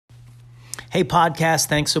Hey, podcast,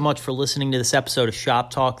 thanks so much for listening to this episode of Shop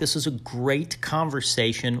Talk. This was a great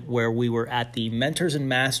conversation where we were at the Mentors and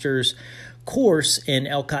Masters course in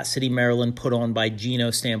Ellicott City, Maryland, put on by Gino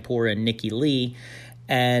Stampora and Nikki Lee.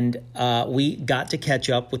 And we got to catch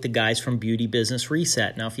up with the guys from Beauty Business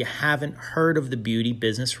Reset. Now, if you haven't heard of the Beauty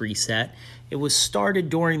Business Reset, it was started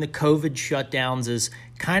during the COVID shutdowns as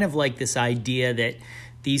kind of like this idea that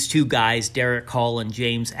these two guys, Derek Hall and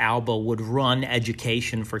James Alba, would run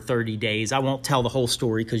education for 30 days. I won't tell the whole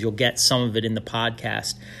story because you'll get some of it in the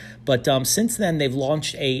podcast. But since then, they've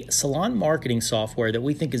launched a salon marketing software that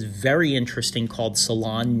we think is very interesting called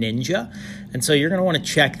Salon Ninja. And so you're going to want to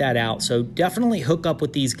check that out. So definitely hook up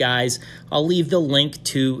with these guys. I'll leave the link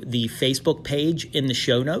to the Facebook page in the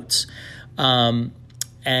show notes.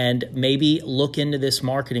 And maybe look into this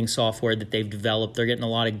marketing software that they've developed. They're getting a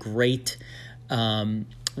lot of great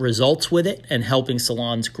results with it and helping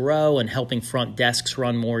salons grow and helping front desks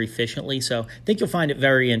run more efficiently. So I think you'll find it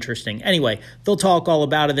very interesting. Anyway, they'll talk all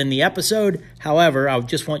about it in the episode. However, I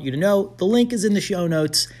just want you to know the link is in the show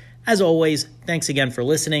notes. As always, thanks again for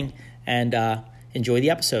listening and enjoy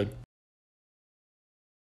the episode.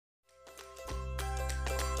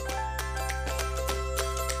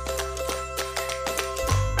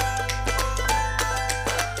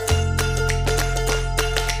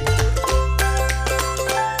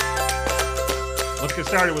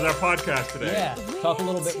 Started with our podcast today. Yeah, talk a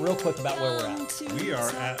little bit real quick about where we're at. We are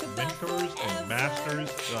at Mentors and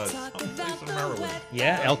Masters, someplace in Maryland.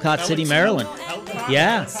 Yeah, Ellicott City, Maryland.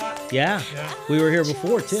 Yeah. We were here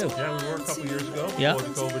before too. Yeah, we were a couple years ago before the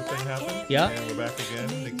COVID thing happened. Yeah. And we're back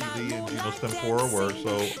again. Nikki Lee and Gino Stampora were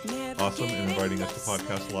so awesome in inviting us to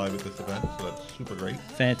podcast live at this event. So that's super great.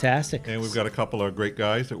 Fantastic. And we've got a couple of great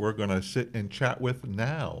guys that we're going to sit and chat with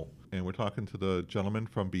now. And we're talking to the gentleman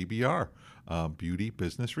from BBR, Beauty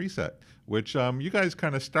Business Reset, which you guys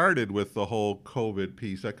kind of started with the whole COVID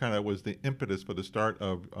piece. That kind of was the impetus for the start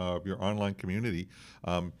of your online community.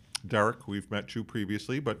 Derek, we've met you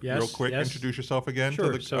previously, but real quick, introduce yourself again to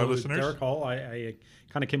our listeners. Derek Hall, I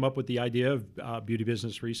kind of came up with the idea of Beauty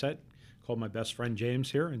Business Reset. Called my best friend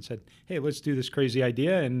James here and said, hey, let's do this crazy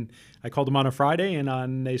idea. And I called them on a Friday,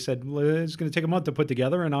 and they said, well, it's going to take a month to put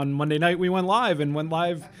together. And on Monday night, we went live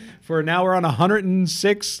for now we're on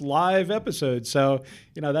 106 live episodes. So,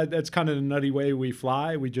 that's kind of the nutty way we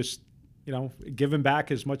fly. We just, giving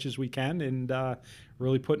back as much as we can and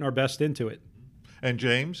really putting our best into it. And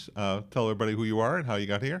James, tell everybody who you are and how you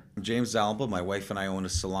got here. I'm James Alba. My wife and I own a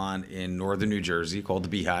salon in northern New Jersey called The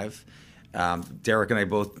Beehive. Derek and I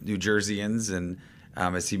both New Jerseyans, and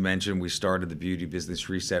as he mentioned, we started the Beauty Business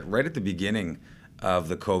Reset right at the beginning of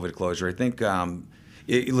the COVID closure. I think,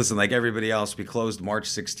 listen, like everybody else, we closed March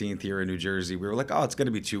 16th here in New Jersey. We were like, oh, it's going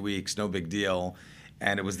to be 2 weeks, no big deal.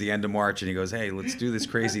 And it was the end of March, and he goes, hey, let's do this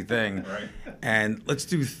crazy thing. Right. And let's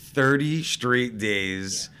do 30 straight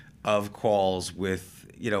days of calls with,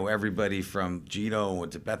 everybody from Gino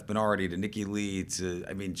to Beth Bernardi to Nikki Lee to,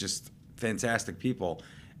 just fantastic people.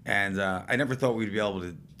 And I never thought we'd be able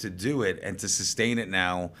to do it and to sustain it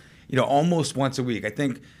now, almost once a week. I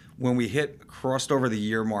think when we crossed over the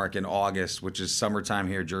year mark in August, which is summertime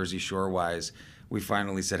here, Jersey Shore-wise, we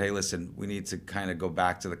finally said, hey, listen, we need to kind of go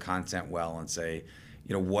back to the content well and say,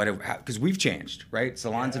 because we've changed, right?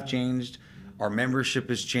 Salons have changed. Our membership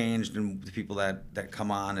has changed, and the people that come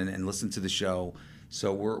on and listen to the show.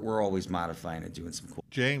 So we're always modifying and doing some cool.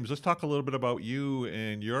 James, let's talk a little bit about you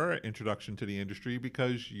and your introduction to the industry,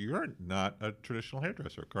 because you're not a traditional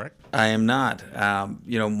hairdresser, correct? I am not.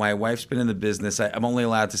 My wife's been in the business. I'm only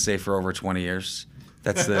allowed to say for over 20 years.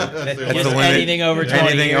 That's the limit. Anything over 20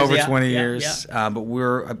 anything years. over 20 years. But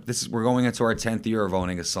we're going into our 10th year of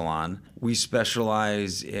owning a salon. We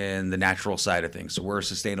specialize in the natural side of things. So we're a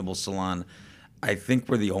sustainable salon. I think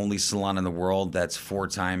we're the only salon in the world that's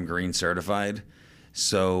 4-time green certified.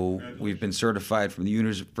 So we've been certified from the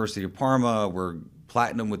University of Parma. We're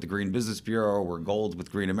platinum with the Green Business Bureau. We're gold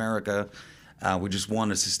with Green America. We just won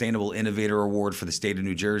a Sustainable Innovator Award for the state of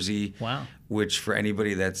New Jersey. Wow. Which for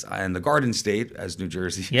anybody that's in the Garden State, as New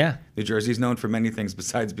Jersey. Yeah. New Jersey is known for many things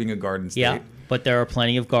besides being a garden state. Yeah, but there are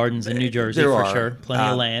plenty of gardens in New Jersey for sure. Plenty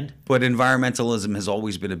of land. But environmentalism has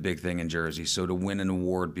always been a big thing in Jersey. So to win an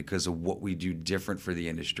award because of what we do different for the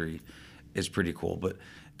industry is pretty cool. But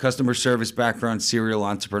customer service background, serial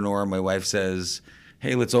entrepreneur. My wife says,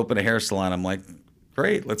 hey, let's open a hair salon. I'm like,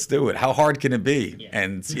 great, let's do it. How hard can it be? Yeah.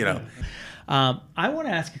 And, I want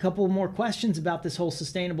to ask a couple more questions about this whole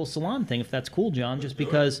sustainable salon thing, if that's cool, John, just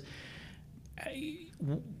because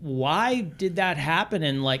why did that happen?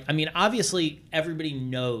 And obviously everybody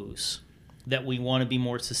knows that we want to be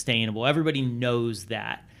more sustainable. Everybody knows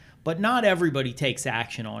that. but not everybody takes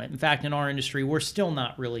action on it. In fact, in our industry, we're still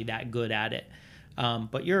not really that good at it.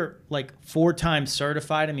 But you're like 4 times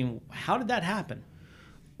certified. I mean, how did that happen?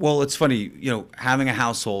 Well, it's funny, having a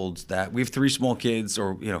household that we have 3 small kids,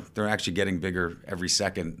 or, they're actually getting bigger every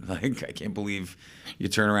second. Like, I can't believe you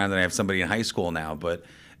turn around and I have somebody in high school now. But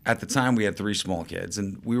at the time, we had 3 small kids,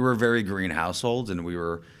 and we were a very green household, and we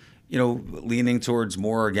were, leaning towards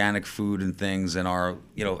more organic food and things, and our,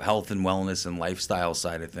 health and wellness and lifestyle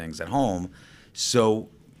side of things at home. So,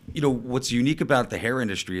 what's unique about the hair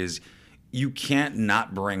industry is you can't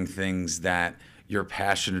not bring things that you're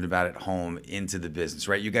passionate about at home into the business,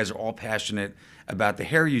 right? You guys are all passionate about the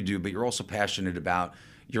hair you do, but you're also passionate about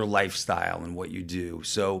your lifestyle and what you do.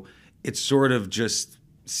 So it's sort of just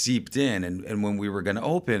seeped in. And when we were going to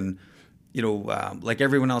open, like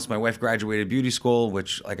everyone else, my wife graduated beauty school,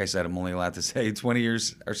 which, like I said, I'm only allowed to say 20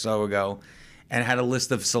 years or so ago, and had a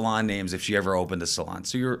list of salon names if she ever opened a salon.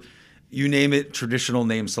 So you name it, traditional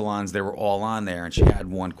name salons, they were all on there. And she had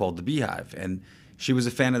one called the Beehive. And she was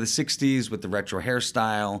a fan of the 60s with the retro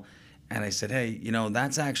hairstyle. And I said, hey,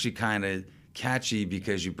 that's actually kind of catchy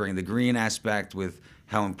because you bring the green aspect with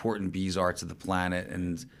how important bees are to the planet.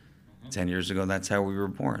 And 10 years ago, that's how we were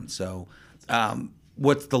born. So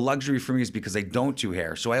what's the luxury for me is because I don't do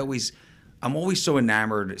hair. So I'm always so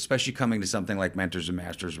enamored, especially coming to something like Mentors and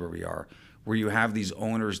Masters where you have these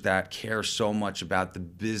owners that care so much about the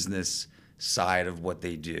business side of what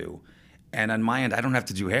they do. And on my end, I don't have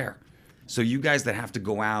to do hair. So you guys that have to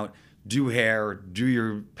go out, do hair, do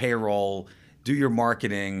your payroll, do your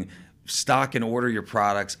marketing, stock and order your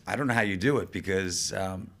products, I don't know how you do it because,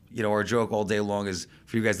 our joke all day long is,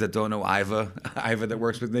 for you guys that don't know Iva that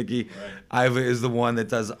works with Nikki, right. Iva is the one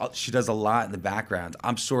that she does a lot in the background.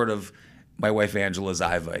 I'm sort of my wife Angela's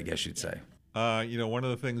Iva, I guess you'd say. One of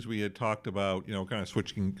the things we had talked about, kind of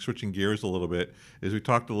switching gears a little bit, is we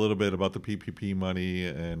talked a little bit about the PPP money,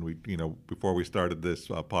 and we, before we started this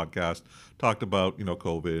podcast, talked about,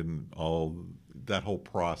 COVID and all that whole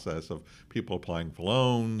process of people applying for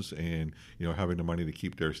loans and, having the money to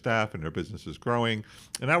keep their staff and their businesses growing.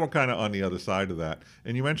 And now we're kind of on the other side of that.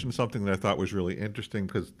 And you mentioned something that I thought was really interesting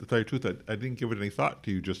because, to tell you the truth, I didn't give it any thought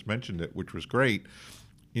till you just mentioned it, which was great.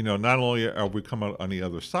 Not only are we come out on the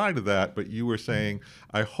other side of that, but you were saying,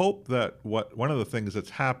 I hope that one of the things that's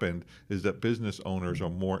happened is that business owners are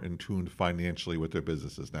more in tune financially with their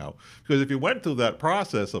businesses now. Because if you went through that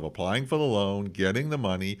process of applying for the loan, getting the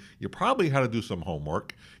money, you probably had to do some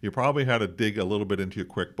homework. You probably had to dig a little bit into your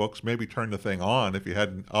QuickBooks, maybe turn the thing on if you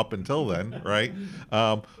hadn't up until then, right?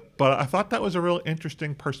 But I thought that was a real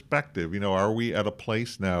interesting perspective. Are we at a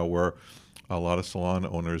place now where a lot of salon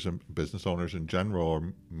owners and business owners in general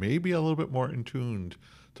are maybe a little bit more in tuned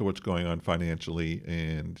to what's going on financially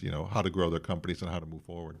and, how to grow their companies and how to move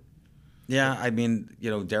forward? Yeah, I mean,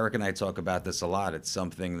 Derek and I talk about this a lot. It's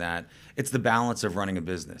something that it's the balance of running a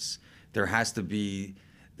business. There has to be,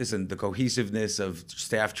 the cohesiveness of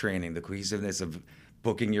staff training, the cohesiveness of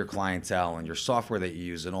booking your clientele and your software that you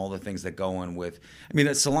use and all the things that go in with. I mean,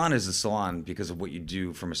 a salon is a salon because of what you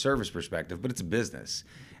do from a service perspective, but it's a business.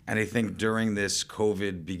 And I think during this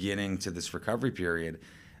COVID beginning to this recovery period,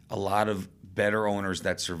 a lot of better owners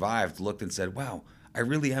that survived looked and said, wow, I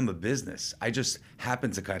really am a business. I just happen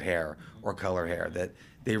to cut hair or color hair. That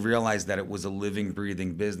they realized that it was a living,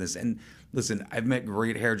 breathing business. And listen, I've met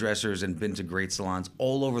great hairdressers and been to great salons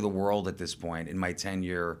all over the world at this point in my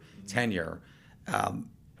 10-year tenure.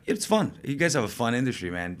 It's fun. You guys have a fun industry,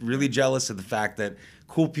 man. Really jealous of the fact that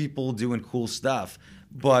cool people doing cool stuff.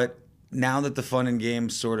 But now that the fun and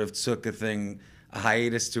games sort of took a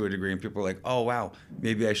hiatus to a degree, and people are like, oh, wow,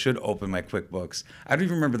 maybe I should open my QuickBooks. I don't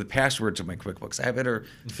even remember the password to my QuickBooks. I better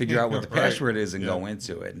figure out what the password is and go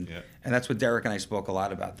into it. And that's what Derek and I spoke a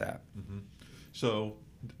lot about that. Mm-hmm. So,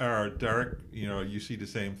 Derek, you see the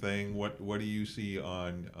same thing. What do you see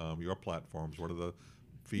on your platforms? What are the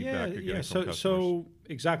feedback you're getting from customers? So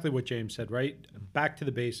exactly what James said, right? Back to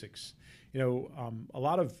the basics. A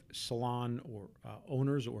lot of salon or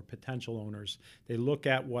owners or potential owners, they look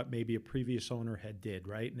at what maybe a previous owner had did,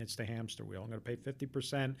 right? And it's the hamster wheel. I'm going to pay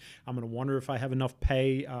 50%. I'm going to wonder if I have enough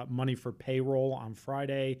money for payroll on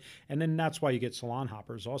Friday. And then that's why you get salon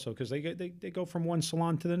hoppers also, because they go from one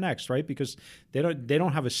salon to the next, right? Because they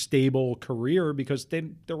don't have a stable career because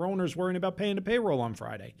their owner's worrying about paying the payroll on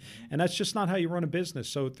Friday. And that's just not how you run a business.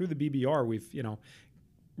 So through the BBR, we've,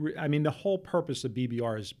 the whole purpose of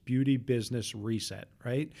BBR is Beauty Business Reset,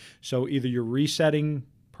 right? So either you're resetting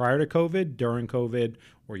prior to COVID, during COVID,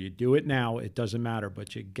 or you do it now, it doesn't matter,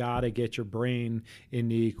 but you got to get your brain in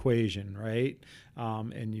the equation, right?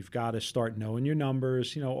 And you've got to start knowing your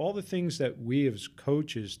numbers, all the things that we as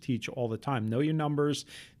coaches teach all the time. Know your numbers,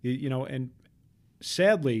 and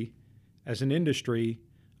sadly, as an industry,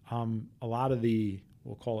 a lot of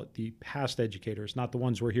we'll call it the past educators, not the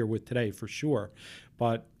ones we're here with today for sure,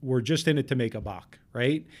 but we're just in it to make a buck,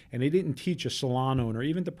 right? And they didn't teach a salon owner,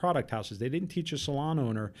 even the product houses, they didn't teach a salon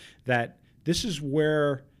owner that this is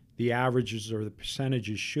where the averages or the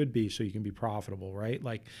percentages should be so you can be profitable, right?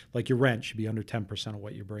 Like your rent should be under 10% of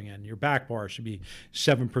what you bring in. Your back bar should be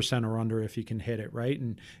 7% or under if you can hit it, right?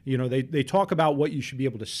 And, they talk about what you should be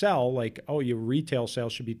able to sell, like, oh, your retail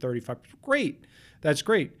sales should be 35%. Great, that's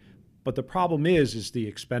great. But the problem is the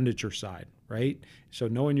expenditure side, right? So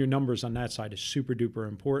knowing your numbers on that side is super duper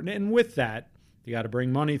important. And with that, you got to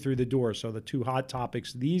bring money through the door. So the two hot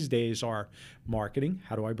topics these days are marketing.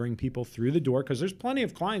 How do I bring people through the door? Because there's plenty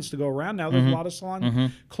of clients to go around now. There's a lot of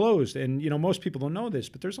salons closed. And, most people don't know this,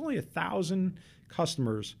 but there's only 1,000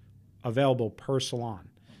 customers available per salon.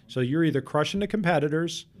 So you're either crushing the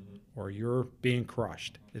competitors or you're being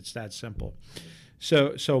crushed. It's that simple.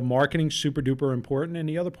 So marketing super duper important, and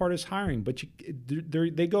the other part is hiring. But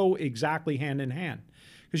they go exactly hand in hand,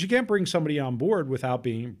 because you can't bring somebody on board without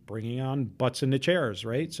bringing on butts in the chairs,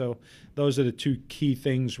 right? So those are the two key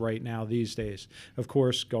things right now these days. Of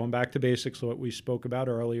course, going back to basics, what we spoke about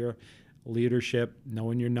earlier, leadership,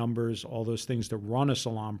 knowing your numbers, all those things to run a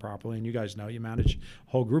salon properly. And you guys know you manage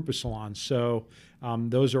a whole group of salons. So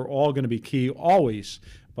those are all going to be key always.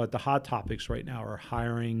 But the hot topics right now are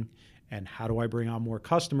hiring and how do I bring on more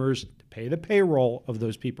customers to pay the payroll of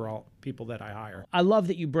those people that I hire. I love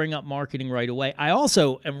that you bring up marketing right away. I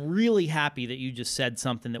also am really happy that you just said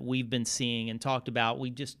something that we've been seeing and talked about. We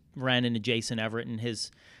just ran into Jason Everett and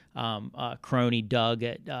his crony Doug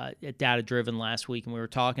at Data Driven last week, and we were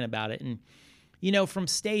talking about it. And, from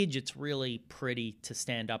stage, it's really pretty to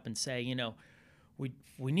stand up and say,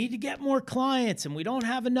 we need to get more clients, and we don't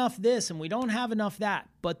have enough this, and we don't have enough that.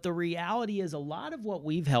 But the reality is a lot of what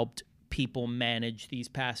we've helped people manage these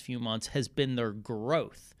past few months has been their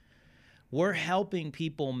growth. We're helping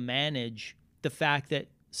people manage the fact that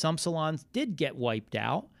some salons did get wiped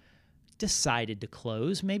out, decided to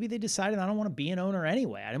close. Maybe they decided, I don't want to be an owner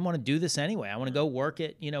anyway. I didn't want to do this anyway. I want to go work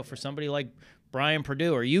it, for somebody like Brian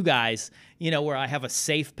Perdue or you guys, where I have a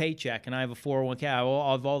safe paycheck and I have a 401k,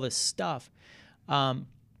 I have all this stuff.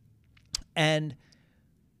 And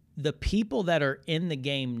the people that are in the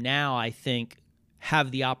game now, I think,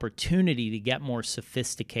 have the opportunity to get more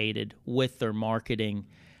sophisticated with their marketing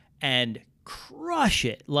and crush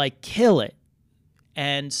it, like kill it.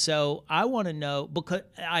 And so I want to know, because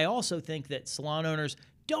I also think that salon owners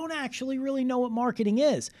don't actually really know what marketing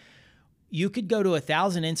is. You could go to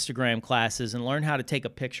 1,000 Instagram classes and learn how to take a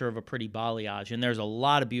picture of a pretty balayage, and there's a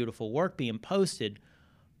lot of beautiful work being posted,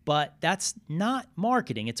 but that's not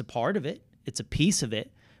marketing. It's a part of it. It's a piece of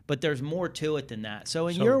it. But there's more to it than that. So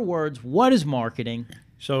in your words, what is marketing?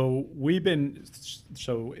 So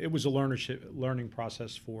it was a learning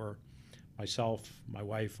process for myself, my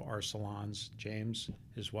wife, our salons, James,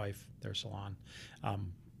 his wife, their salon.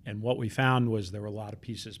 And what we found was there were a lot of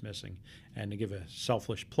pieces missing. And to give a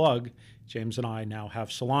selfish plug, James and I now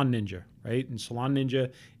have Salon Ninja, right? And Salon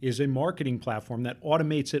Ninja is a marketing platform that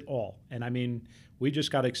automates it all. And I mean, we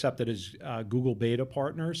just got accepted as Google beta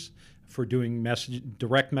partners for doing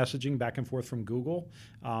direct messaging back and forth from Google,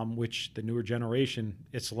 which the newer generation,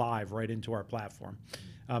 it's live right into our platform.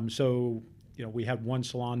 So we had one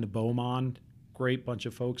salon, the Beaumont, great bunch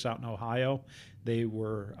of folks out in Ohio. They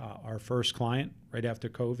were our first client right after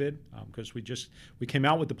COVID, because we came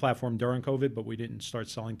out with the platform during COVID, but we didn't start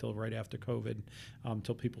selling till right after COVID,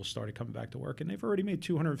 till people started coming back to work. And they've already made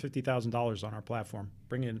 $250,000 on our platform,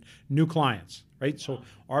 bringing in new clients, right? So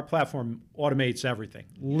our platform automates everything.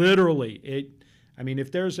 Literally,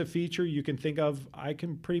 if there's a feature you can think of, I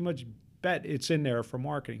can pretty much bet it's in there for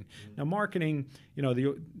marketing. Now, marketing,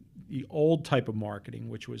 the old type of marketing,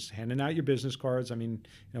 which was handing out your business cards. I mean,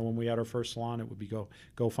 when we had our first salon, it would be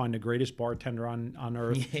go find the greatest bartender on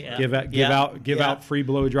earth, give out free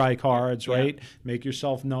blow dry cards, right? Make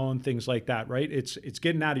yourself known, things like that, right? It's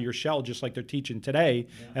getting out of your shell, just like they're teaching today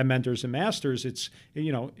at Mentors and Masters. It's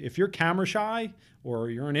if you're camera shy or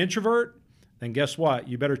you're an introvert, then guess what?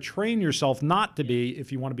 You better train yourself not to be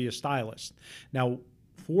if you want to be a stylist. Now,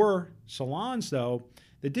 for salons, though,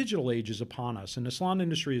 the digital age is upon us, and the salon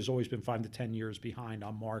industry has always been 5 to 10 years behind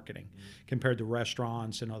on marketing compared to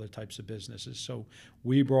restaurants and other types of businesses. So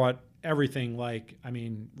we brought everything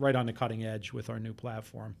right on the cutting edge with our new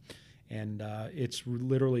platform. and it's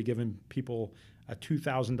literally given people a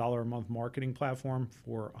 $2,000 a month marketing platform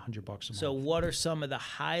for $100 a month. So what are some of the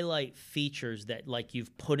highlight features that like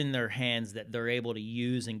you've put in their hands that they're able to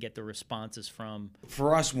use and get the responses from?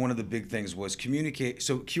 For us, one of the big things was communicate.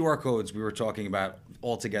 So QR codes we were talking about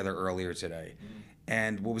all together earlier today.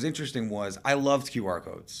 And what was interesting was I loved QR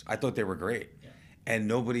codes. I thought they were great. And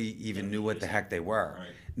nobody even knew what the heck they were. Right.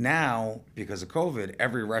 Now, because of COVID,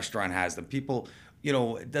 every restaurant has them. People, you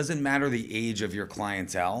know, it doesn't matter the age of your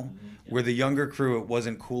clientele. Where the younger crew, it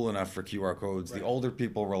wasn't cool enough for QR codes. The older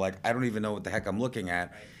people were like, I don't even know what the heck I'm looking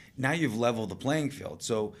at. Now you've leveled the playing field.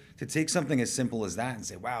 So to take something as simple as that and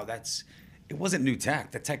say, wow, it wasn't new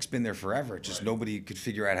tech. The tech's been there forever. It's just nobody could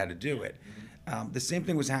figure out how to do it. The same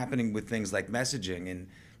thing was happening with things like messaging and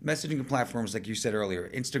messaging platforms, like you said earlier.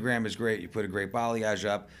 Instagram is great. You put a great balayage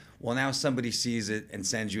up. Well, now somebody sees it and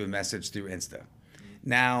sends you a message through Insta.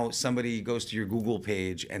 Now somebody goes to your Google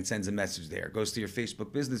page and sends a message there, goes to your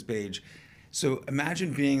Facebook business page. So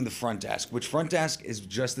imagine being the front desk, which front desk is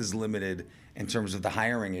just as limited in terms of the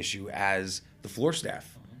hiring issue as the floor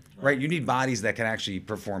staff, right? You need bodies that can actually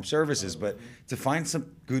perform services, but to find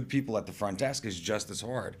some good people at the front desk is just as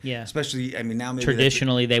hard. Yeah. Especially, I mean, now maybe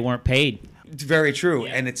Traditionally, they weren't paid. it's very true,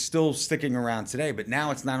 and it's still sticking around today. But now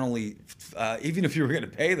it's not only, even if you were going to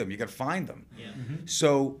pay them, you got to find them.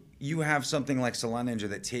 So you have something like Salon Ninja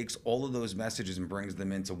that takes all of those messages and brings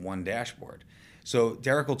them into one dashboard. So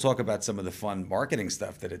Derek will talk about some of the fun marketing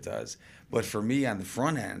stuff that it does. But for me on the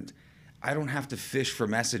front end, I don't have to fish for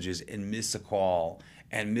messages and miss a call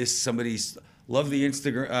and miss somebody's, love the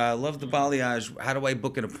Instagram, love the balayage, how do I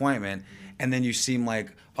book an appointment? And then you seem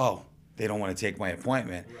like, oh, they don't want to take my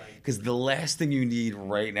appointment. Because the last thing you need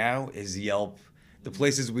right now is Yelp. The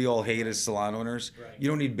places we all hate as salon owners, you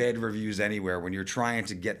don't need bad reviews anywhere when you're trying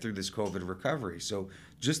to get through this COVID recovery. So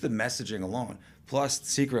just the messaging alone. Plus,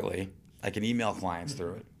 secretly, I can email clients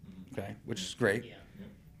through it, okay, which is great.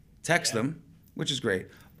 Text them, which is great.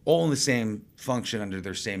 All in the same function under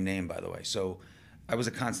their same name, by the way. So I was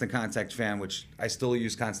a Constant Contact fan, which I still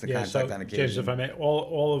use Constant Contact on occasion. James, if I may,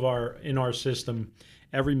 all of our system,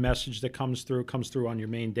 every message that comes through on your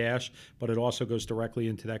main dash, but it also goes directly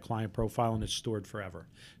into that client profile and it's stored forever.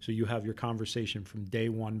 So you have your conversation from day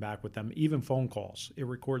one back with them, even phone calls. It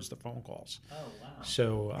records the phone calls. Oh, wow.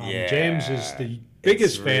 So James is the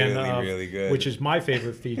biggest fan of, really good. which is my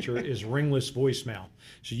favorite feature, is ringless voicemail.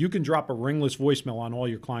 So you can drop a ringless voicemail on all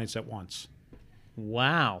your clients at once.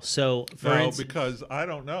 Wow. So, for No, instance, because I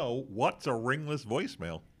don't know what's a ringless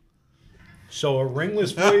voicemail. So a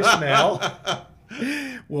ringless voicemail.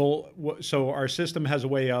 Well, so our system has a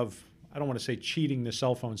way of, I don't want to say cheating the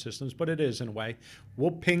cell phone systems, but it is in a way.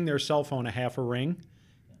 We'll ping their cell phone a half a ring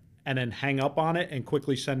and then hang up on it and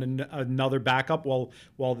quickly send another backup while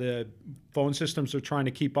the phone systems are trying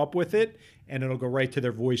to keep up with it, and it'll go right to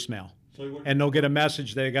their voicemail. And they'll get a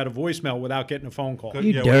message they got a voicemail without getting a phone call.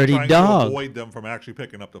 You we're dirty trying dog. To avoid them from actually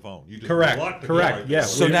picking up the phone. You just Correct. block the Correct. guy. Yeah.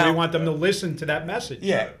 So we now- want them to listen to that message.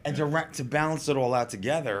 Yeah, and to balance it all out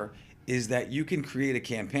together is that you can create a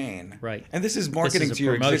campaign. Right. And this is marketing This is a to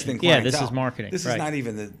your promotion. existing Yeah, clientele. this is marketing, This right. is not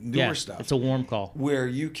even the newer stuff. It's a warm call. Where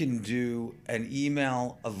you can do an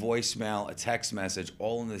email, a voicemail, a text message,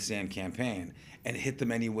 all in the same campaign, and hit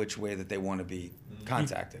them any which way that they want to be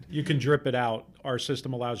contacted. You can drip it out. Our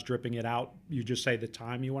system allows dripping it out. You just say the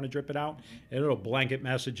time you want to drip it out, and it'll blanket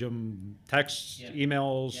message them, texts,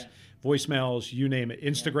 emails, voicemails, you name it.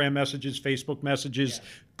 Instagram messages, Facebook messages,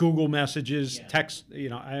 Google messages, text. You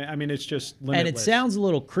know, I mean, it's just limitless. And it sounds a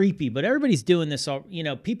little creepy, but everybody's doing this. You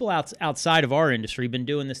know, people outside of our industry have been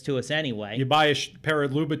doing this to us anyway. You buy a pair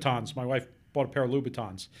of Louboutins. My wife bought a pair of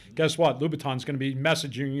Louboutins. Guess what? Louboutin's going to be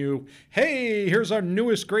messaging you, "Hey, here's our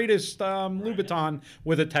newest, greatest Louboutin,"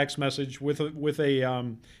 with a text message, with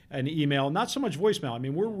an email. Not so much voicemail. I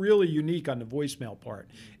mean, we're really unique on the voicemail part,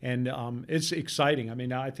 and it's exciting. I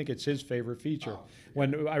mean, I think it's his favorite feature.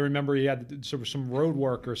 When I remember he had some road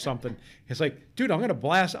work or something, he's like, "Dude, I'm going to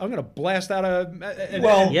blast out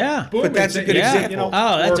Well, yeah. boom, but that's a good it's, example. you know,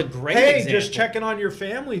 Oh, that's or, a great hey, example. just checking on your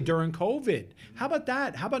family during COVID. How about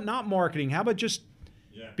that? How about not marketing? How about just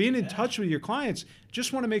being in touch with your clients?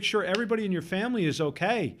 Just want to make sure everybody in your family is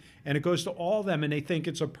okay. And it goes to all of them, and they think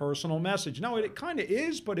it's a personal message. No, it kind of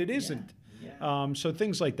is, but it isn't. So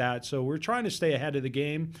things like that. So we're trying to stay ahead of the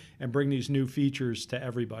game and bring these new features to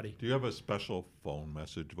everybody. Do you have a special phone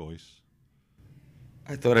message voice?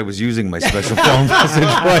 I thought I was using my special phone message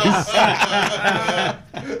voice.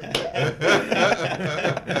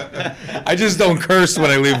 I just don't curse when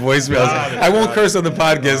I leave voicemails. I won't curse on the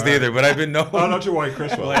podcast either, but I've been known. Oh, don't you worry,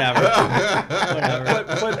 Chris will. Whatever.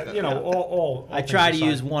 But you know, all I try to things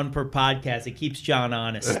aside, use one per podcast. It keeps John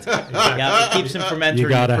honest. Yeah, it keeps him from entering you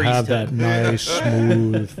gotta the have priesthood. that nice,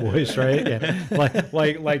 smooth voice, right? Yeah.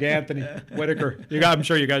 Like Anthony Whitaker. I'm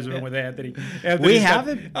sure you guys have been with Anthony. We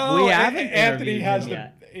haven't Anthony interviewed has him the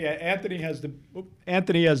yet.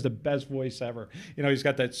 Anthony has the best voice ever. You know, he's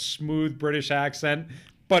got that smooth British accent,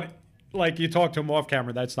 but like you talk to him off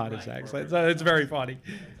camera, that's not his accent. It's very funny.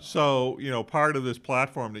 So, part of this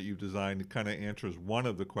platform that you've designed kind of answers one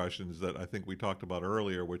of the questions that I think we talked about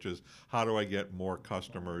earlier, which is how do I get more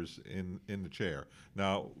customers in the chair?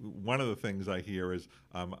 Now, one of the things I hear is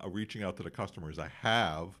reaching out to the customers I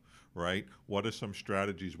have, right? What are some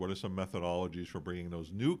strategies? What are some methodologies for bringing those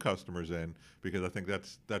new customers in? Because I think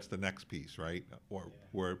that's the next piece, right?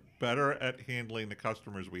 We're better at handling the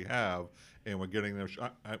customers we have, and we're getting them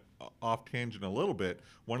off tangent a little bit.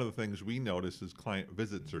 One of the things we notice is client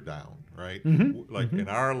visits are down, right? In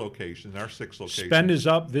our location, our 6 locations. Spend is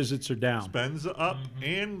up, visits are down. Spends up,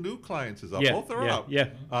 and new clients is up. Yeah, Both are yeah, up.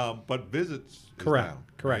 yeah. But visits is Correct. down.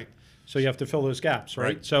 Correct. Right? So you have to fill those gaps,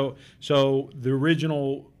 right? Right. So the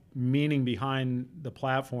original meaning behind the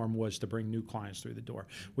platform was to bring new clients through the door.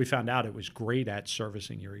 We found out it was great at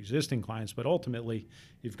servicing your existing clients, but ultimately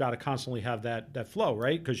you've got to constantly have that flow,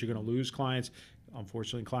 right? Because you're going to lose clients.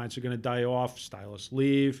 Unfortunately, clients are going to die off. Stylists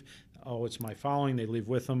leave. Oh, it's my following. They leave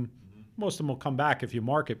with them. Most of them will come back if you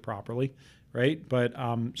market properly, right? But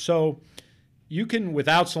so you can,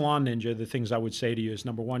 without Salon Ninja, the things I would say to you is,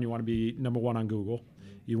 number one, you want to be number one on Google.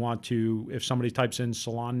 You want to, if somebody types in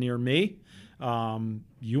salon near me,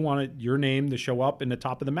 you want your name to show up in the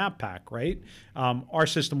top of the map pack, right? Our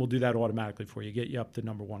system will do that automatically for you, get you up to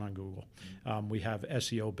number one on Google. We have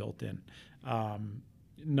SEO built in.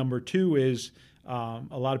 Number two is a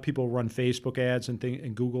lot of people run Facebook ads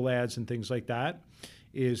and Google ads and things like that,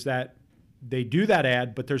 is that they do that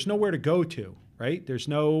ad, but there's nowhere to go to, right? There's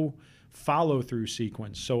no follow-through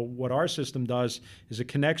sequence. So what our system does is it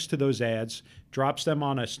connects to those ads, drops them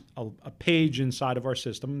on a page inside of our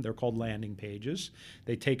system. They're called landing pages.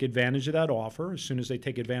 They take advantage of that offer. As soon as they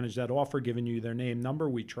take advantage of that offer, giving you their name, number,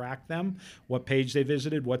 we track them, what page they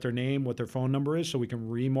visited, what their name, what their phone number is, so we can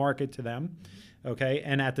remarket to them. Okay,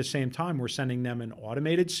 and at the same time, we're sending them an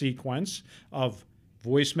automated sequence of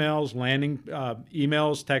voicemails, landing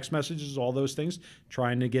emails, text messages, all those things,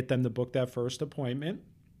 trying to get them to book that first appointment.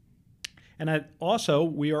 And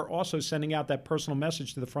we are also sending out that personal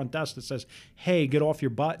message to the front desk that says, hey, get off your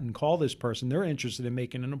butt and call this person. They're interested in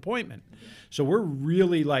making an appointment. So we're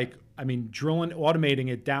really automating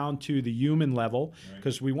it down to the human level,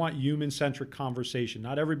 because we want human-centric conversation.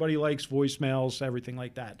 Not everybody likes voicemails, everything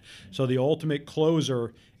like that. So the ultimate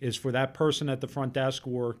closer is for that person at the front desk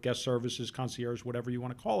or guest services, concierge, whatever you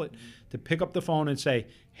want to call it, to pick up the phone and say,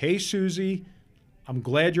 hey, Susie, I'm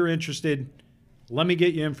glad you're interested. Let me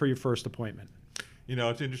get you in for your first appointment.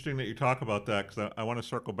 It's interesting that you talk about that, because I want to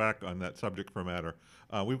circle back on that subject for a matter.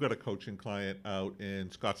 We've got a coaching client out in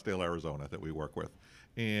Scottsdale, Arizona that we work with.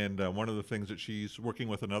 And one of the things that she's working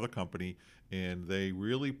with another company, and they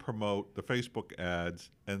really promote the Facebook ads,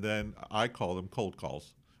 and then I call them cold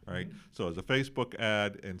calls, right? Mm-hmm. So it's a Facebook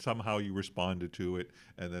ad, and somehow you responded to it,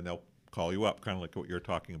 and then they'll call you up, kind of like what you're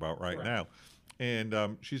talking about right now.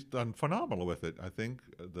 And she's done phenomenal with it. I think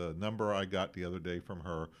the number I got the other day from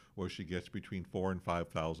her was she gets between $4,000 and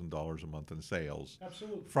 $5,000 a month in sales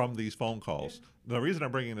from these phone calls. Yeah. The reason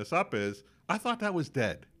I'm bringing this up is I thought that was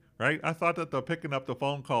dead, right? I thought that the picking up the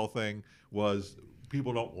phone call thing was,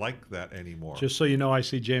 people don't like that anymore. Just so you know, I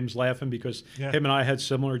see James laughing because him and I had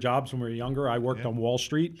similar jobs when we were younger. I worked on Wall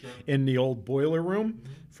Street in the old boiler room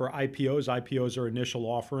for IPOs. IPOs are initial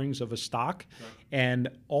offerings of a stock. And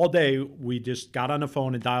all day we just got on the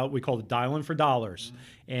phone and dialed. We called it dialing for dollars.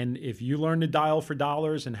 And if you learn to dial for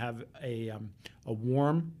dollars and have a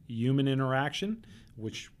warm human interaction,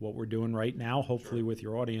 which what we're doing right now, hopefully with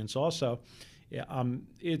your audience also,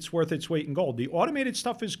 it's worth its weight in gold. The automated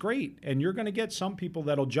stuff is great, and you're going to get some people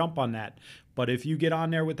that'll jump on that. But if you get on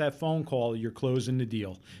there with that phone call, you're closing the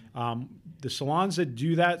deal. The salons that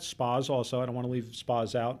do that, spas also, I don't want to leave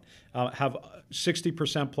spas out, have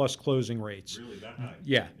 60% plus closing rates. Really, that high?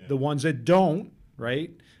 Yeah. The ones that don't, right,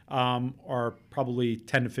 are probably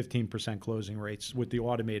 10 to 15% closing rates with the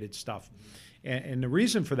automated stuff. And the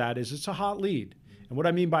reason for that is it's a hot lead. And what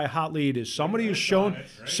I mean by a hot lead is somebody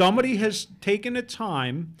has taken the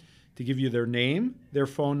time to give you their name, their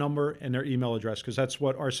phone number, and their email address, because that's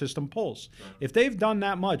what our system pulls. Sure. If they've done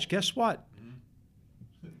that much, guess what?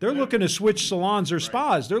 They're looking to switch salons or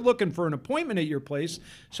spas. They're looking for an appointment at your place.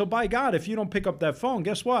 So by God, if you don't pick up that phone,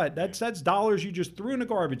 guess what? That's dollars you just threw in a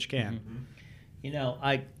garbage can. Mm-hmm. You know,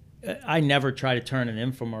 I never try to turn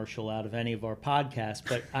an infomercial out of any of our podcasts,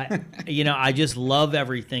 but I just love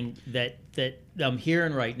everything that I'm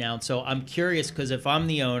hearing right now. And so I'm curious, because if I'm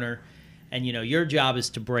the owner and, your job is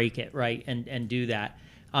to break it, right, and do that,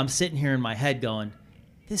 I'm sitting here in my head going,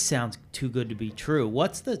 this sounds too good to be true.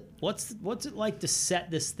 What's it like to set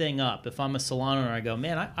this thing up? If I'm a salon owner, I go,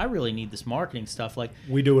 man, I really need this marketing stuff. Like,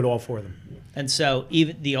 we do it all for them. And so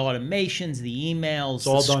even the automations, the emails,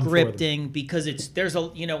 all the done for scripting, because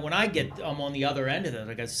when I'm on the other end of it,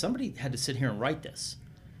 I go, somebody had to sit here and write this.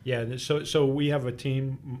 Yeah, so we have a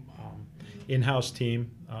team, in-house team.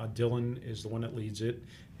 Dylan is the one that leads it.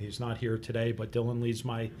 He's not here today, but Dylan leads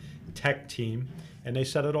my tech team, and they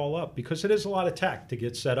set it all up because it is a lot of tech to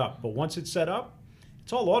get set up. But once it's set up,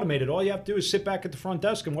 it's all automated. All you have to do is sit back at the front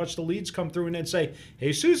desk and watch the leads come through and then say,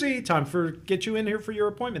 hey, Susie, time for get you in here for your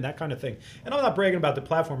appointment, that kind of thing. And I'm not bragging about the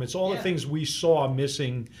platform. It's all the things we saw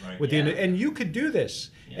missing with the and you could do this.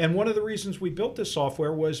 Yeah. And one of the reasons we built this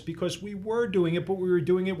software was because we were doing it, but we were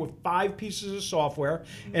doing it with 5 pieces of software.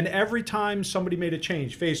 Mm-hmm. And every time somebody made a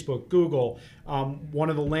change, Facebook, Google, one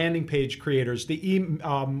of the landing page creators, we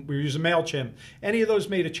were using MailChimp, any of those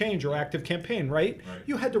made a change, or ActiveCampaign, right?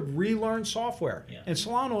 You had to relearn software. Yeah. And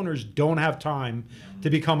salon owners don't have time to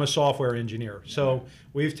become a software engineer. So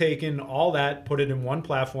we've taken all that, put it in one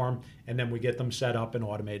platform, and then we get them set up and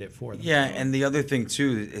automate it for them. Yeah, and the other thing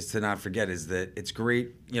too is to not forget is that it's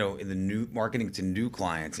great, in the new marketing to new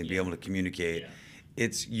clients and be able to communicate. Yeah.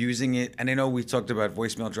 It's using it, and I know we talked about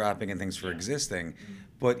voicemail dropping and things for existing,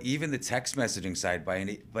 but even the text messaging side,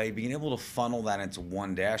 by being able to funnel that into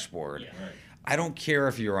one dashboard. Yeah. Right. I don't care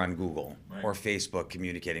if you're on Google or Facebook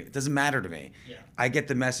communicating. It doesn't matter to me. Yeah. I get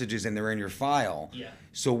the messages and they're in your file. Yeah.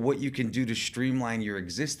 So what you can do to streamline your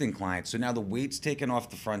existing clients. So now the weight's taken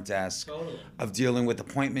off the front desk of dealing with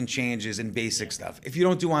appointment changes and basic stuff. If you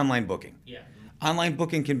don't do online booking. Yeah. Online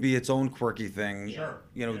booking can be its own quirky thing,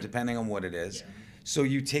 depending on what it is. Yeah. So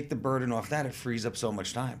you take the burden off that, it frees up so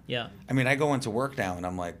much time. Yeah. I mean, I go into work now and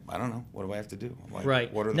I'm like, I don't know, what do I have to do? I'm like,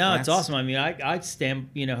 right. What are the No, plans? it's awesome. I mean, I stand,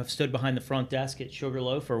 have stood behind the front desk at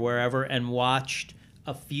Sugarloaf or wherever and watched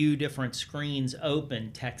a few different screens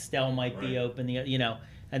open. Textel might be open,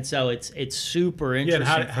 and so it's super interesting.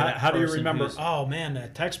 Yeah, and how do you remember? Oh man,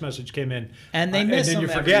 that text message came in, and they miss and then them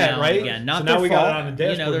you forget, every now right? and again. Not so their now we fault. got it on the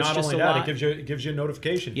dashboard. Not only that, it gives you a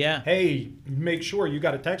notification. Yeah. Hey, make sure you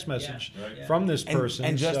got a text message from this person.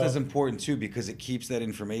 And just as important too, because it keeps that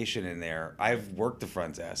information in there. I've worked the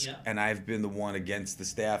front desk, and I've been the one against the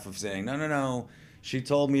staff of saying, no. She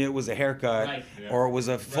told me it was a haircut, or it was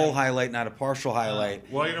a full highlight, not a partial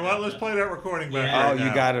highlight. Well, you know what? Let's play that recording back. Oh,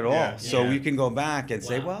 you got it all. Yeah. So you can go back and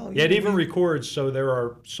say, well. Yeah, it even records. So there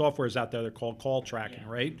are softwares out there that are called call tracking,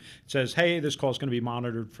 right? It says, hey, this call is going to be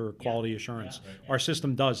monitored for quality assurance. Our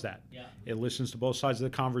system does that. It listens to both sides of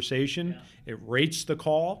the conversation. It rates the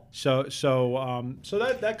call. So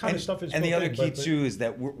that kind of stuff is. And the other key too is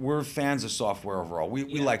that we're fans of software overall.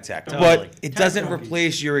 We like tech, totally. But it doesn't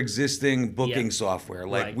replace your existing booking software.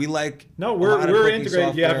 Like we like. No, we're integrated.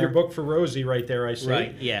 Software. You have your book for Rosie right there. I see.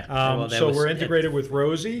 Right. Yeah. So we're integrated with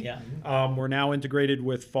Rosie. Yeah. We're now integrated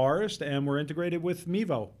with Forest, and we're integrated with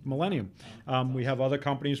Mevo, Millennium. We have other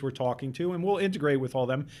companies we're talking to, and we'll integrate with all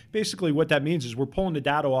them. Basically, what that means is we're pulling the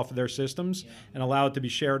data off of their systems and allow it to be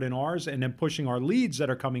shared in ours, and then pushing our leads that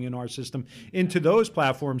are coming in our system into those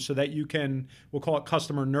platforms so that you can, we'll call it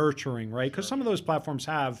customer nurturing, right? Because some of those platforms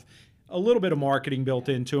have a little bit of marketing built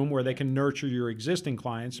into them where they can nurture your existing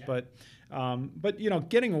clients, but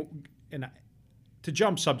getting to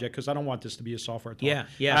jump subject, because I don't want this to be a software talk.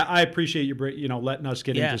 Yeah. I appreciate you letting us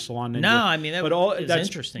get into Salon Ninja. No, I mean, that's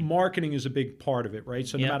interesting. Marketing is a big part of it, right?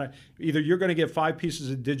 So no matter, either you're going to get 5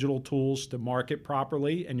 pieces of digital tools to market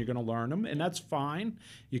properly, and you're going to learn them, and that's fine.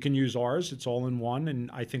 You can use ours. It's all in one,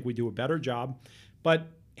 and I think we do a better job. But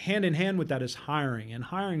hand in hand with that is hiring, and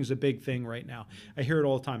hiring is a big thing right now. I hear it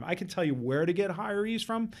all the time. I can tell you where to get hirees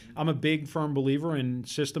from. I'm a big, firm believer in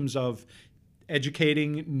systems of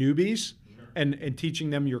educating newbies and teaching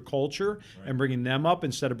them your culture and bringing them up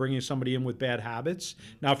instead of bringing somebody in with bad habits.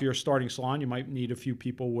 Now, if you're a starting salon, you might need a few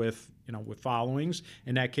people with followings.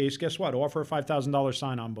 In that case, guess what? Offer a $5,000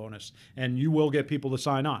 sign-on bonus, and you will get people to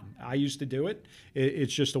sign on. I used to do it.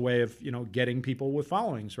 It's just a way of getting people with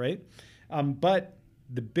followings, right? But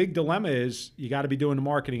the big dilemma is you got to be doing the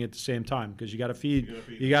marketing at the same time, because you got to feed.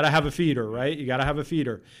 You got to have a feeder, right? You got to have a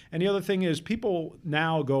feeder. And the other thing is, people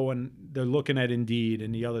now go and they're looking at Indeed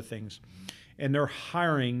and the other things, and they're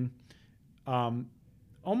hiring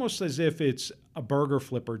almost as if it's a burger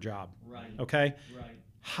flipper job. Right. Okay? Right.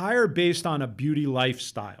 Hire based on a beauty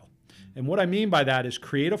lifestyle. And what I mean by that is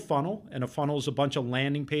create a funnel, and a funnel is a bunch of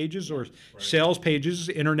landing pages or sales pages,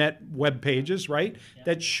 internet web pages, right?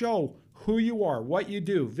 That show who you are, what you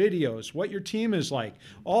do, videos, what your team is like,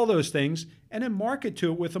 all those things, and then market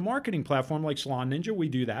to it with a marketing platform like Salon Ninja. We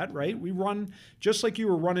do that, right? We run, just like you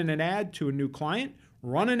were running an ad to a new client,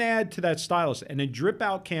 run an ad to that stylist and then drip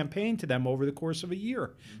out campaign to them over the course of a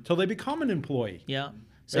year till they become an employee. Yeah.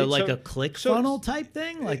 So Right? like So- a click so- funnel type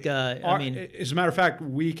thing? Like as a matter of fact,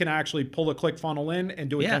 we can actually pull a click funnel in and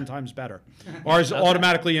do it Yeah. 10 times better. Ours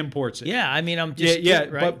automatically imports it. yeah, I mean, I'm just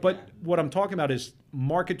right? But what I'm talking about is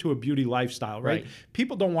market to a beauty lifestyle, right? Right.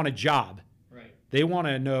 People don't want a job. Right. They want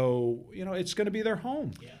to know, it's going to be their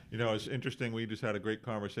home. Yeah. You know, it's interesting. We just had a great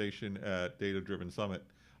conversation at Data Driven Summit,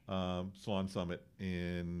 Salon Summit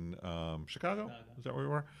in Chicago. Is that where we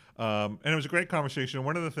were? And it was a great conversation.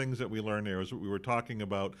 One of the things that we learned there is we were talking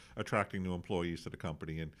about attracting new employees to the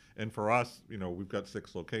company. And for us, we've got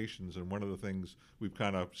 6 locations. And one of the things we've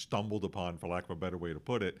kind of stumbled upon, for lack of a better way to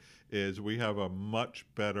put it, is we have a much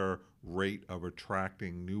better rate of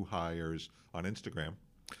attracting new hires on Instagram.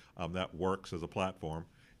 That works as a platform.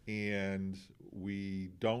 And we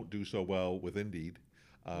don't do so well with Indeed.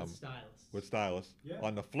 With stylists. Yeah.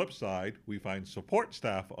 On the flip side, we find support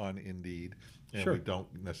staff on Indeed, and Sure. we don't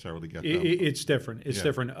necessarily get them. It's different. It's Yeah.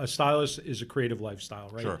 different. A stylist is a creative lifestyle,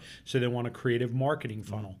 right? Sure. So they want a creative marketing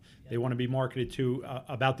funnel. They want to be marketed to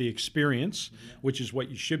about the experience, which is what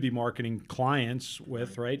you should be marketing clients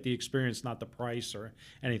with, right? The experience, not the price or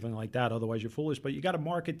anything like that. Otherwise, you're foolish. But you got to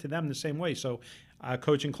market to them the same way. So, a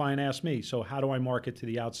coaching client asked me, so how do I market to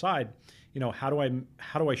the outside? How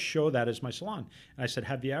do I show that as my salon? And I said,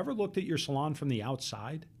 have you ever looked at your salon from the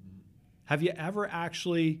outside? Have you ever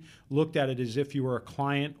actually looked at it as if you were a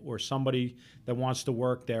client or somebody that wants to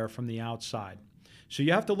work there from the outside? So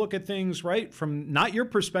you have to look at things, right, from not your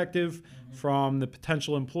perspective, from the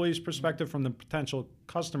potential employee's perspective, from the potential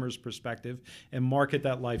customer's perspective, and market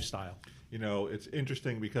that lifestyle. It's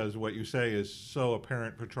interesting because what you say is so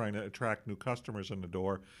apparent for trying to attract new customers in the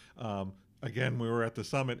door. Again, we were at the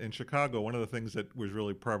summit in Chicago. One of the things that was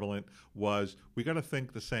really prevalent was we got to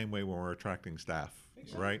think the same way when we're attracting staff,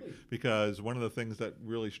 right? Because one of the things that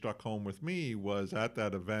really struck home with me was at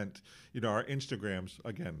that event, our Instagrams,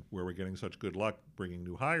 again, where we're getting such good luck bringing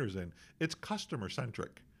new hires in, it's customer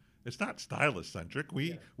centric. It's not stylist centric.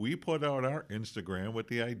 We put out our Instagram with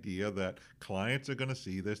the idea that clients are going to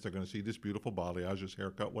see this. They're going to see this beautiful balayage, this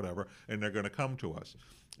haircut, whatever, and they're going to come to us.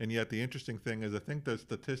 And yet the interesting thing is I think the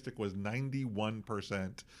statistic was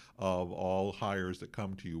 91% of all hires that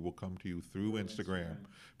come to you will come to you through Instagram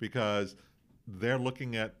because they're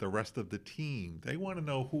looking at the rest of the team. They want to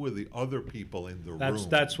know who are the other people in the room.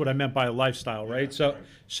 That's what I meant by a lifestyle, right?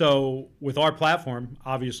 So with our platform,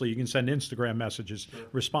 obviously you can send Instagram messages,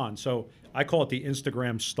 respond. So I call it the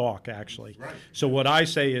Instagram stalk, actually. Right. So what I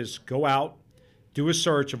say is go out, do a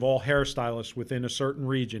search of all hairstylists within a certain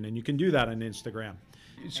region, and you can do that on Instagram.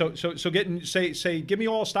 So give me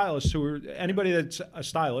all stylists who are anybody that's a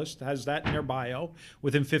stylist has that in their bio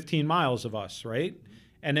within 15 miles of us, right?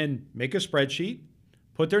 And then make a spreadsheet,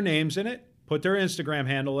 put their names in it, put their Instagram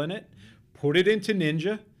handle in it, put it into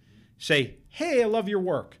Ninja, say, hey, I love your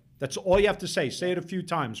work. That's all you have to say. Say it a few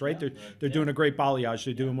times, right? They're doing a great balayage.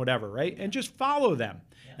 They're doing whatever, right? And just follow them.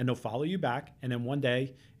 And they'll follow you back. And then one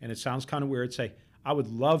day, and it sounds kind of weird, say, I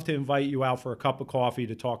would love to invite you out for a cup of coffee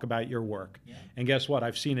to talk about your work. Yeah. And guess what?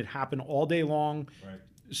 I've seen it happen all day long. Right.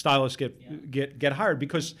 Stylists get hired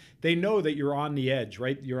because they know that you're on the edge,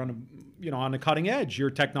 right? You're on the cutting edge.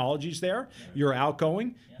 Your technology's there. Yeah. You're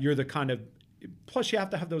outgoing. Yeah. You're the kind of plus you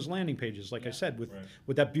have to have those landing pages, like I said,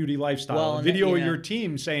 with that beauty lifestyle, video of your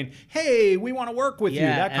team saying, "Hey, we want to work with you."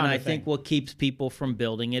 That kind of thing. And I think what keeps people from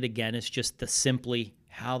building it again is just the simply,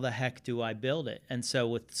 how the heck do I build it? And so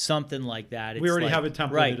with something like that, it's we already have it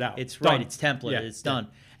templated out. It's done. right. It's templated. It's done.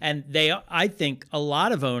 And I think a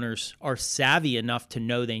lot of owners are savvy enough to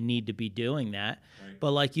know they need to be doing that. Right.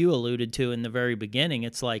 But like you alluded to in the very beginning,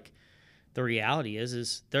 it's like the reality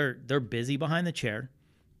is they're busy behind the chair.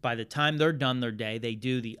 By the time they're done their day, they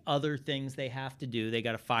do the other things they have to do. They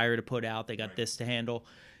got a fire to put out. They got this to handle.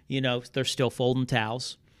 They're still folding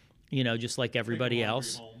towels, just like everybody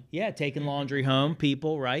else. Home. Yeah, taking laundry home,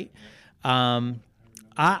 people, right? Yeah.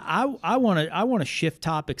 I want to shift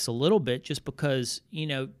topics a little bit just because,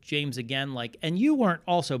 James, again, and you weren't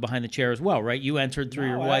also behind the chair as well, right? You entered through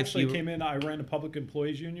your wife. I actually came in. I ran a public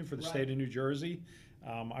employees union for the state of New Jersey.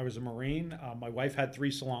 I was a Marine. My wife had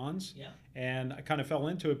 3 salons, and I kind of fell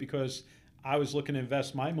into it because I was looking to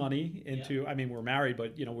invest my money into, I mean, we're married,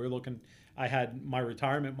 but, we're looking, I had my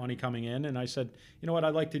retirement money coming in, and I said, you know what,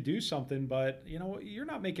 I'd like to do something, but, you're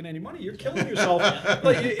not making any money. You're killing yourself.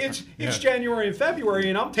 Like, it's January and February,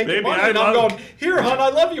 and I'm taking money, and I'm going, here, hon, I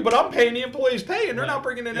love you, but I'm paying the employees pay, and they're not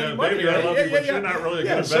bringing in any money. Baby, I love you, but you're not really a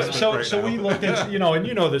good investment So right now. we looked at, and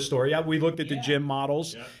you know the story. We looked at the gym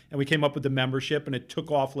models, and we came up with the membership, and it took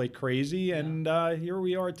off like crazy, and here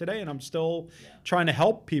we are today, and I'm still trying to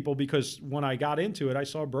help people, because when I got into it, I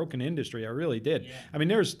saw a broken industry. I really did. I mean,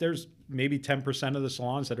 there's maybe 10% of the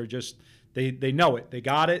salons that are just, they know it, they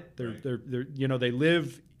got it, they're they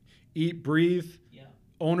live, eat, breathe,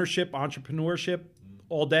 ownership, entrepreneurship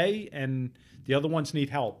all day, and the other ones need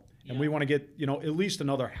help, and we want to get at least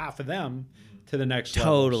another half of them to the next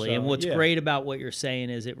level. Totally. So, and what's great about what you're saying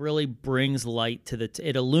is it really brings light to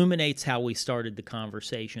it illuminates how we started the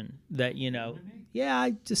conversation. That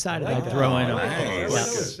I decided I'd throw in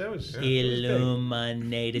That was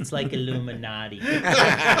illuminate. It's like Illuminati.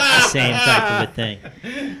 Same type of a thing.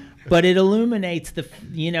 But it illuminates the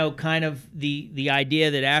kind of the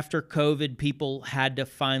idea that after COVID, people had to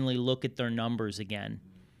finally look at their numbers again,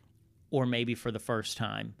 or maybe for the first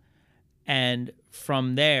time. And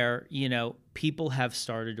from there, people have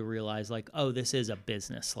started to realize, like, oh, this is a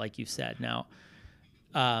business, like you said. Now,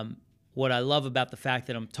 what I love about the fact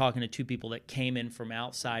that I'm talking to two people that came in from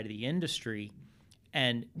outside of the industry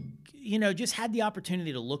and, just had the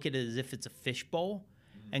opportunity to look at it as if it's a fishbowl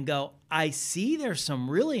and go, I see there's some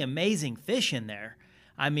really amazing fish in there.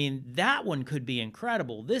 I mean, that one could be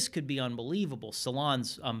incredible. This could be unbelievable.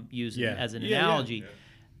 Salons, I'm using as an analogy.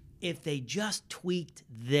 If they just tweaked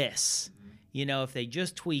this, if they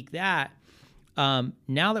just tweak that,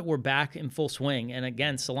 now that we're back in full swing, and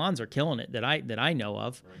again, salons are killing it that I know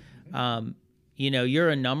of. You're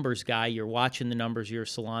a numbers guy. You're watching the numbers of your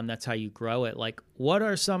salon. That's how you grow it. Like, what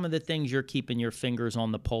are some of the things you're keeping your fingers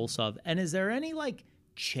on the pulse of? And is there any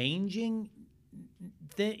changing,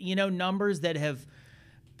 numbers that have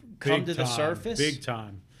come to the surface? Big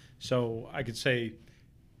time. So I could say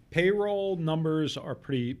payroll numbers are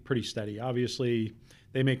pretty steady. Obviously,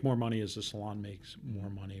 they make more money as the salon makes more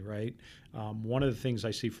money, right? One of the things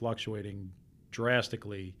I see fluctuating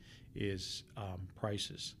drastically is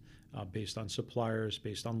prices. Based on suppliers,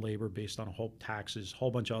 based on labor, based on taxes, whole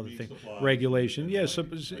bunch of other things, regulation.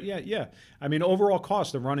 Yeah. I mean, overall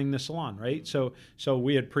cost of running the salon, right? So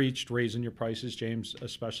we had preached raising your prices, James,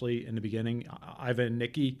 especially in the beginning. Ivan,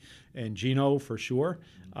 Nikki, and Gino for sure,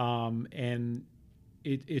 and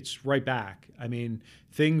it's right back. I mean,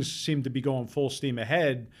 things seem to be going full steam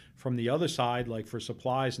ahead from the other side, like for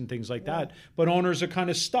supplies and things like that. But owners are kind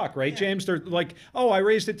of stuck, right, James? They're like, oh, I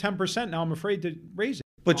raised it 10%. Now I'm afraid to raise it.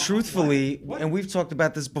 But truthfully, and we've talked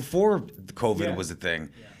about this before COVID was a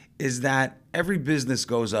thing, is that every business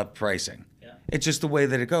goes up pricing. It's just the way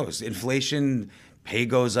that it goes. Inflation, pay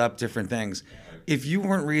goes up, different things. If you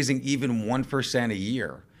weren't raising even 1% a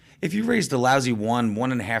year, if you raised a lousy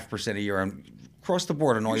 1.5% a year across the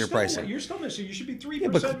board on all your pricing. You're still missing. You should be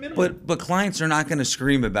 3% minimum. But clients are not going to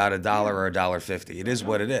scream about $1 or $1.50. It is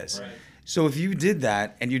what it is. Right. So if you did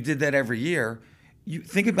that, and you did that every year, you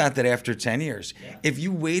think about that after 10 years. If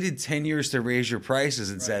you waited 10 years to raise your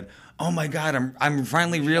prices and said, oh my God, I'm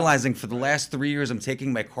finally realizing for the last 3 years I'm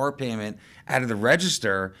taking my car payment out of the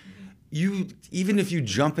register, even if you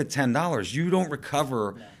jump at $10, you don't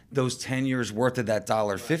recover those 10 years worth of that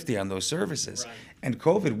 $1.50 on those services. And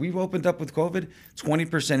COVID, we've opened up with COVID,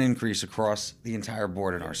 20% increase across the entire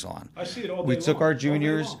board in our salon. I see it all day We took long. our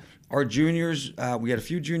juniors. We had a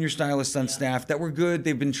few junior stylists on staff that were good.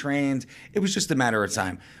 They've been trained. It was just a matter of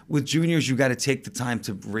time. With juniors, you got to take the time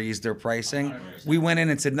to raise their pricing. 100%. We went in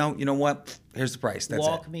and said, no, you know what? Here's the price. That's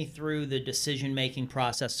Walk me through the decision-making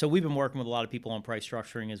process. So we've been working with a lot of people on price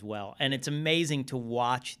structuring as well. And it's amazing to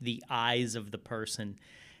watch the eyes of the person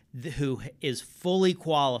who is fully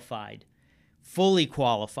qualified,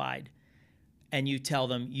 and you tell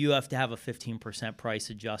them you have to have a 15% price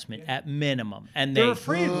adjustment at minimum. And they're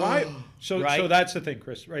afraid. Why? So that's the thing,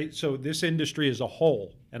 Chris, right? So this industry as a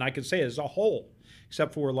whole, and I can say as a whole,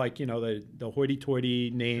 except for the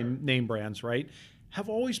hoity-toity name brands, right, have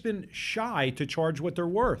always been shy to charge what they're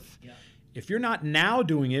worth. Yeah. If you're not now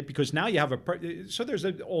doing it, because now you have so there's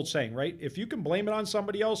an old saying, right? If you can blame it on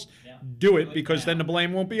somebody else, do it, because then the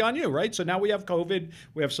blame won't be on you, right? So now we have COVID,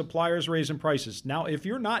 we have suppliers raising prices. Now, if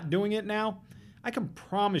you're not doing it now, I can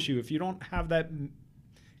promise you, if you don't have that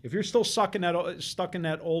If you're still stuck in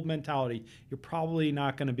that old mentality, you're probably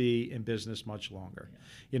not going to be in business much longer.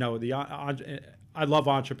 You know, I love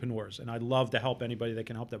entrepreneurs, and I love to help anybody that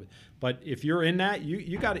can help them. But if you're in that,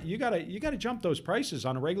 you got to jump those prices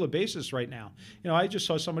on a regular basis right now. You know, I just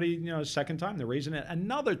saw somebody, you know, second time they're raising it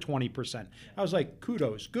another 20%. I was like,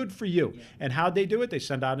 kudos, good for you. And how'd they do it? They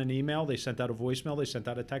sent out an email, they sent out a voicemail, they sent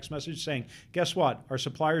out a text message saying, guess what? Our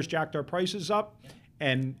suppliers jacked our prices up.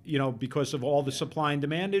 And, you know, because of all the supply and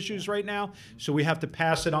demand issues right now, so we have to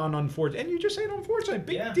pass it on, unfortunately. And you just say it, unfortunately,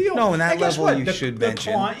 big deal. No, and that guess level what? you should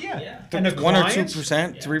mention. And the 1 or clients,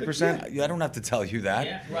 2%, 3%. I don't have to tell you that.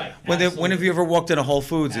 Yeah, right. When have you ever walked into Whole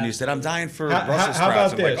Foods and you said, "I'm dying for Brussels how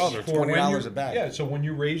sprouts"? about I'm like, this? "Oh, they're For when $20 you- a bag." Yeah, so when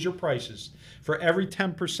you raise your prices, for every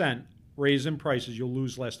 10% raise in prices, you'll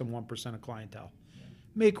lose less than 1% of clientele.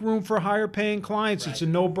 Make room for higher paying clients. It's a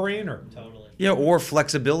no-brainer. Totally. Yeah, or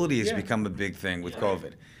flexibility has Yeah. become a big thing with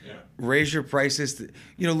COVID. Raise your prices.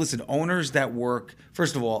 You know, listen, owners that work,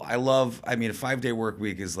 first of all, I mean, a 5-day work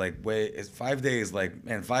week is like 5 days, like,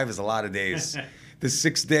 man, 5 is a lot of days. The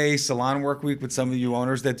 6-day salon work week with some of you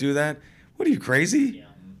owners that do that, what are you, crazy? Yeah.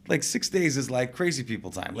 Like 6 days is like crazy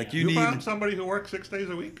people time. Like You need. found somebody who works 6 days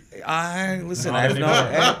a week? Listen, Not I have no.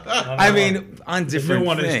 anymore. I mean, on The different new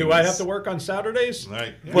one things. is, do I have to work on Saturdays?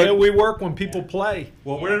 Right. Yeah, we work when people play.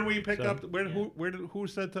 Well, where did we pick up? Who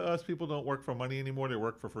said to us people don't work for money anymore? They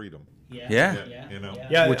work for freedom. Yeah. You know.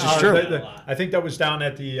 Yeah, Which is true. I think that was down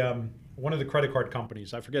at the one of the credit card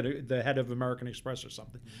companies. I forget the head of American Express or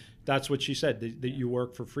something. That's what she said. That you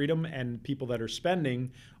work for freedom, and people that are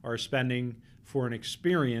spending for an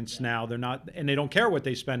experience now. They're not, and they don't care what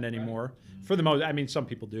they spend anymore. For the most, I mean, some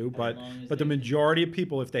people do, but the majority of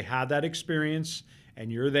people, if they have that experience,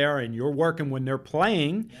 and you're there and you're working when they're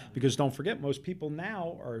playing, because don't forget, most people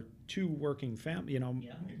now are two working family. You know,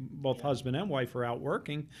 both husband and wife are out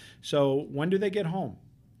working. So when do they get home?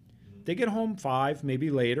 They get home 5,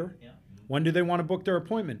 maybe later. When do they want to book their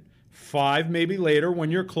appointment? 5, maybe later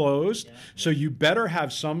when you're closed. So you better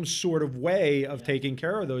have some sort of way of taking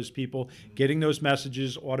care of those people, getting those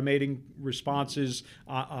messages, automating responses,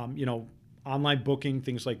 you know, online booking,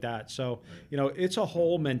 things like that. So, you know, it's a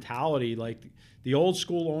whole mentality. Like the old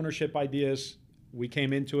school ownership ideas, we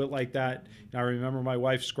came into it like that. And I remember my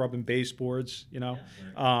wife scrubbing baseboards, you know,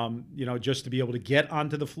 just to be able to get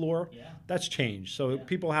onto the floor. That's changed. So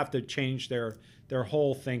people have to change their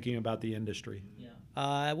whole thinking about the industry.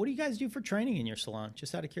 What do you guys do for training in your salon?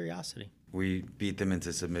 Just out of curiosity. We beat them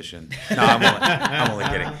into submission. No, I'm only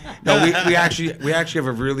kidding. No, we actually have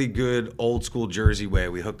a really good old school Jersey way.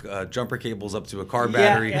 We hook jumper cables up to a car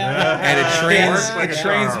battery, and it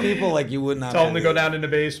trains people like you would not. Tell them to go down in the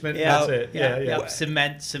basement. That's it. Yeah.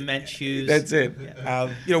 Cement shoes. That's it.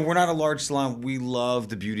 You know, we're not a large salon. We love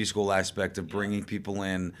the beauty school aspect of bringing people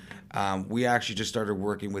in. We actually just started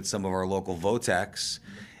working with some of our local Votex,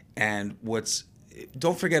 and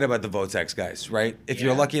don't forget about the Votex guys, right? If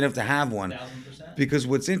you're lucky enough to have one. 1000%. Because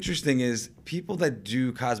what's interesting is people that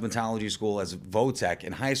do cosmetology school as Votech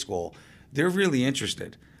in high school, they're really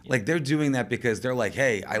interested. Like they're doing that because they're like,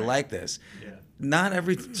 hey, I like this. Not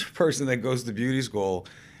every person that goes to beauty school,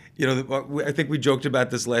 you know, I think we joked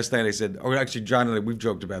about this last night. I said, or actually John and I, we've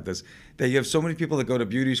joked about this, that you have so many people that go to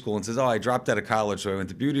beauty school and says, oh, I dropped out of college, so I went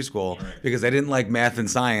to beauty school because I didn't like math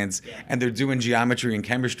and science, and they're doing geometry and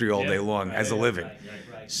chemistry all day long as a living.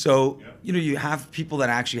 So, you know, you have people that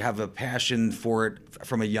actually have a passion for it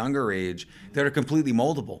from a younger age that are completely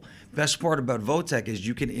moldable. Best part about Votech is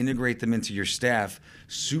you can integrate them into your staff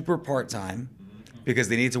super part-time because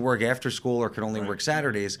they need to work after school or can only work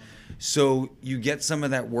Saturdays. So you get some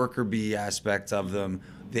of that worker bee aspect of them.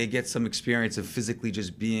 They get some experience of physically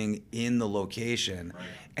just being in the location.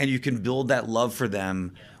 And you can build that love for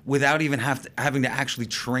them without even having to actually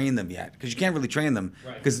train them yet. Because you can't really train them.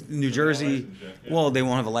 Because New Jersey, well, they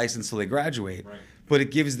won't have a license until they graduate. But it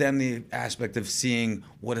gives them the aspect of seeing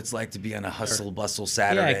what it's like to be on a hustle bustle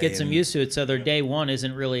Saturday. Yeah, it gets them used to it. So their day one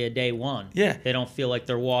isn't really a day one. Yeah. They don't feel like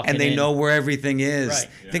they're walking and they in. know where everything is.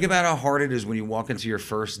 Right. Think about how hard it is when you walk into your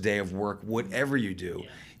first day of work, whatever you do.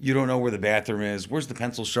 You don't know where the bathroom is, where's the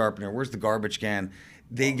pencil sharpener, where's the garbage can.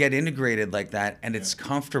 They get integrated like that, and it's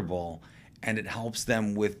comfortable, and it helps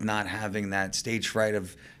them with not having that stage fright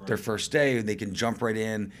of their first day. They can jump right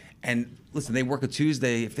in. And listen, they work a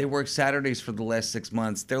Tuesday. If they work Saturdays for the last 6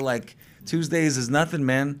 months, they're like, Tuesdays is nothing,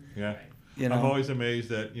 man. Yeah. You know? I'm always amazed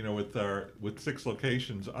that, you know, with 6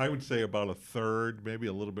 locations, I would say about a third, maybe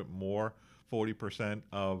a little bit more, 40%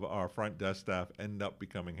 of our front desk staff end up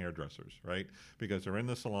becoming hairdressers, right? Because they're in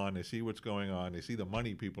the salon, they see what's going on, they see the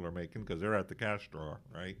money people are making because they're at the cash drawer,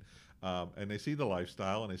 right? And they see the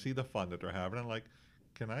lifestyle and they see the fun that they're having, and like,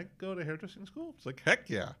 can I go to hairdressing school? It's like, heck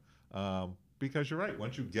yeah. Because you're right.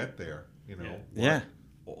 Once you get there, you know, Yeah.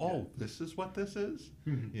 oh, this is what this is.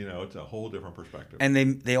 You know, it's a whole different perspective. And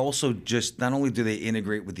they also just, not only do they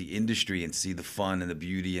integrate with the industry and see the fun and the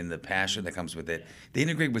beauty and the passion that comes with it, they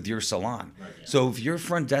integrate with your salon. So if your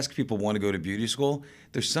front desk people want to go to beauty school,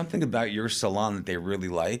 there's something about your salon that they really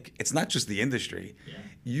like. It's not just the industry.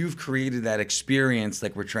 You've created that experience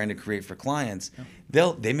like we're trying to create for clients.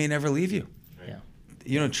 They may never leave you. Yeah.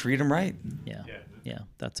 You know, treat them right. Yeah,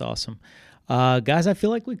 that's awesome. Guys, I feel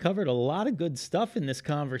like we covered a lot of good stuff in this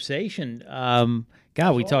conversation.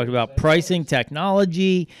 God, we talked about pricing,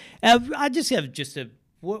 technology. I just have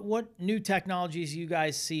what new technologies you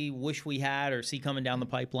guys wish we had or see coming down the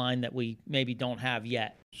pipeline that we maybe don't have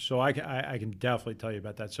yet? So I can definitely tell you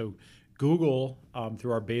about that. So Google,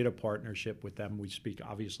 through our beta partnership with them, we speak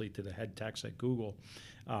obviously to the head techs at Google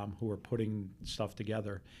who are putting stuff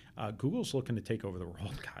together. Google's looking to take over the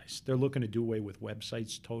world, guys. They're looking to do away with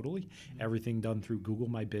websites totally. Everything done through Google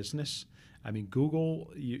My Business. I mean,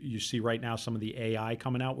 Google, you see right now some of the AI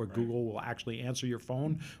coming out where Google will actually answer your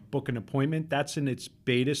phone, book an appointment. That's in its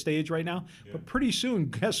beta stage right now. But pretty soon,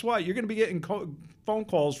 guess what? You're going to be getting phone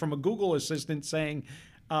calls from a Google assistant saying,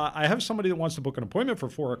 I have somebody that wants to book an appointment for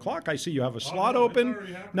 4 o'clock. I see you have a slot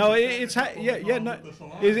open. No, it's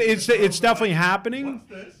definitely happening.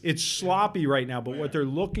 It's sloppy right now, but what they're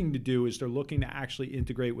looking to do is they're looking to actually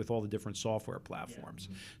integrate with all the different software platforms.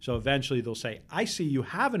 So eventually they'll say, I see you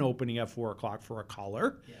have an opening at 4 o'clock for a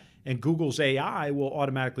caller. And Google's AI will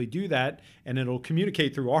automatically do that, and it'll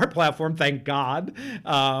communicate through our platform, thank God.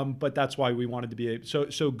 But that's why we wanted to be able.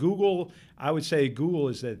 So Google, I would say Google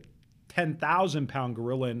is a 10,000-pound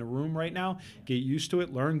gorilla in the room right now. Get used to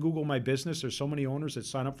it. Learn Google My Business. There's so many owners that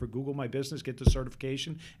sign up for Google My Business, get the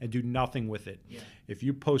certification, and do nothing with it. If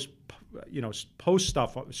you post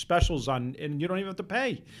stuff, specials on, and you don't even have to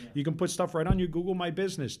pay. You can put stuff right on your Google My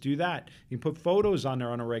Business. Do that. You can put photos on there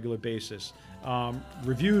on a regular basis.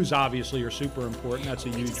 Reviews, obviously, are super important. That's a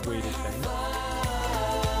huge weighted thing.